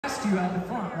asked you at the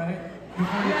front, right?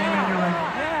 Before you came in, you're like,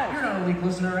 you're not a leak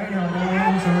listener, right? You're like, oh,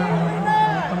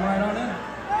 come right on in.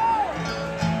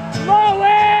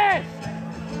 Lois!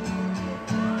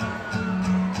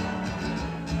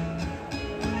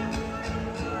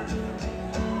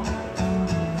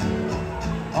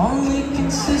 Only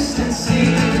consistency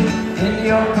in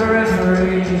your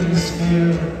periphery is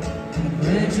fear, the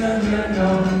bridge of your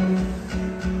nose.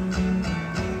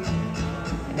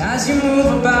 And as you move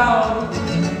about,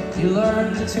 you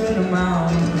learn to tune them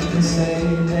out. They say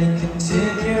they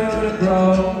continue to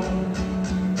grow.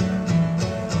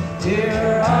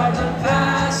 Fear of the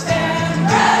past and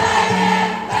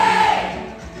relative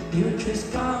pain. Future's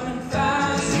coming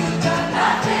fast. You've got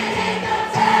nothing in the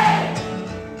tank.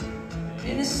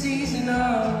 In a season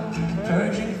of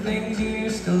purging things you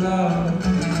used to love,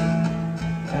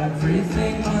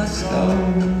 everything must go.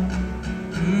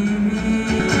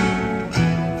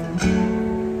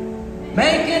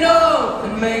 Make an oath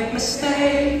and make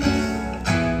mistakes.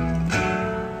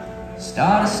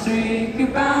 Start a streak you're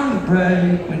bound to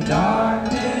break when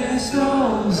darkness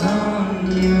rolls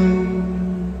on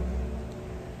you.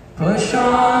 Push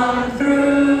on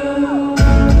through.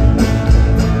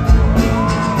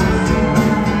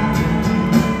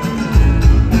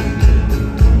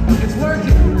 It's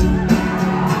working.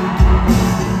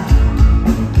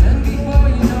 And before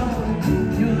you know,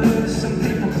 you lose some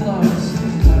people close.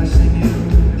 Pushing you,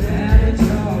 and it's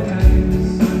your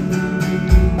pace.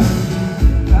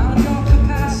 Found your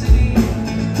capacity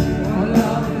for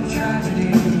love and tragedy,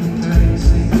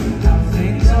 embracing how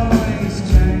things always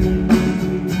change.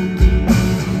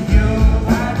 You've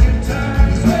had your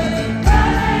turns with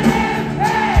paladin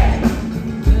pain,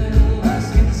 little less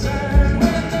concerned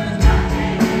when there's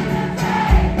nothing in the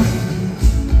tank.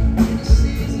 In a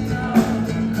season of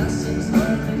lessons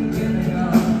learned and giving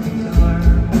up to learn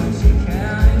what you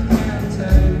can and can't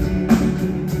take.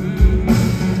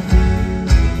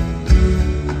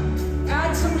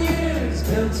 Add some years,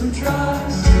 build some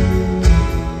trust.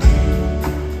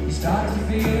 You start to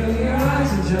feel your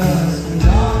eyes adjust when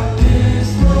darkness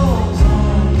rolls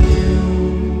on you.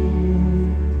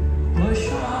 Push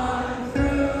on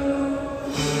through.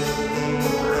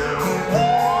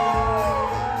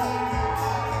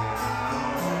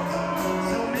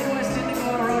 So Midwest Indigo I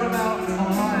wrote about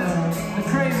Ohio. The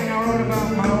craving I wrote about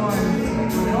my wife.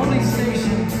 The Oldies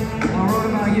Station I wrote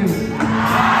about you.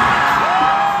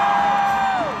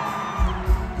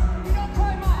 You don't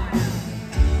play mine.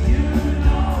 You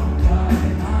don't play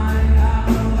mine. How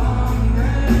long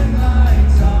red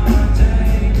lights are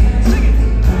taking. Sing it.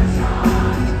 Push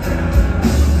on through.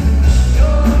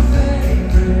 Your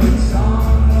favorite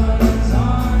song was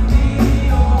on the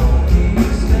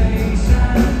Oldies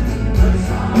Station. Push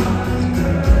on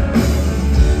through.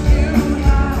 You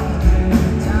have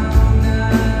it down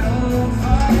that old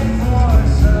fight for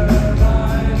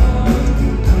survival.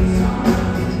 Push on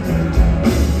through.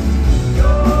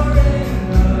 You're in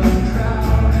the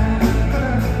crowd and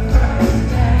her first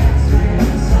dance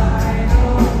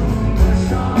recital.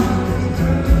 Push on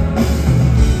through.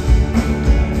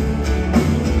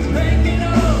 Making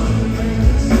oath, make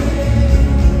mistakes.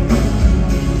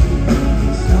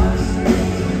 Start a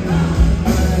streak without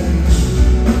breaks.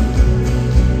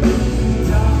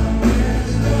 Darkness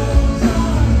rolls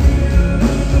on you.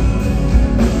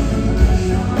 Push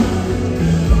on.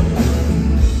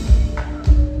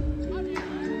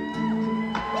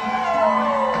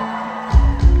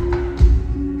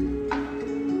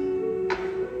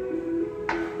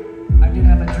 I did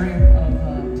have a dream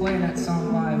of playing that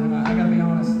song live, and I gotta be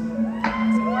honest,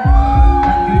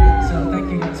 not good. So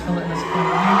thank you guys for letting us play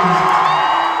new music.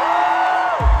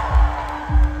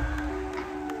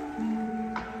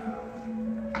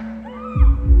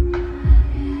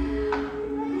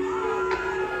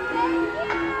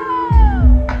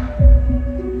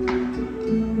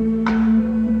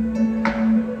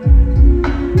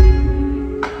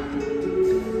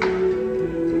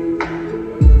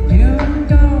 You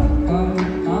don't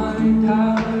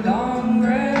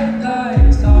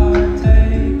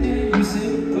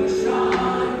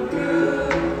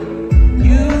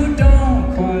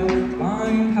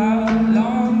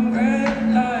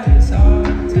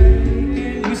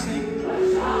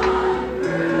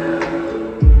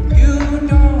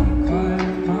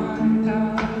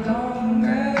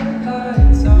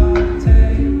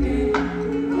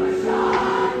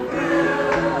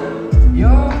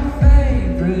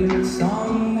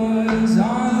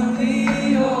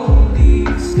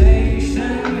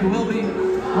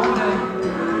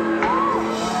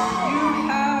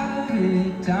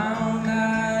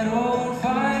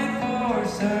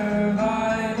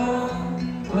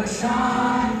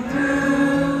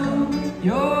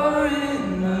You're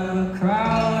in the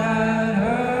crowd at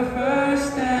her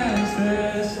first dance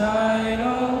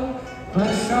recital,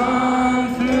 but some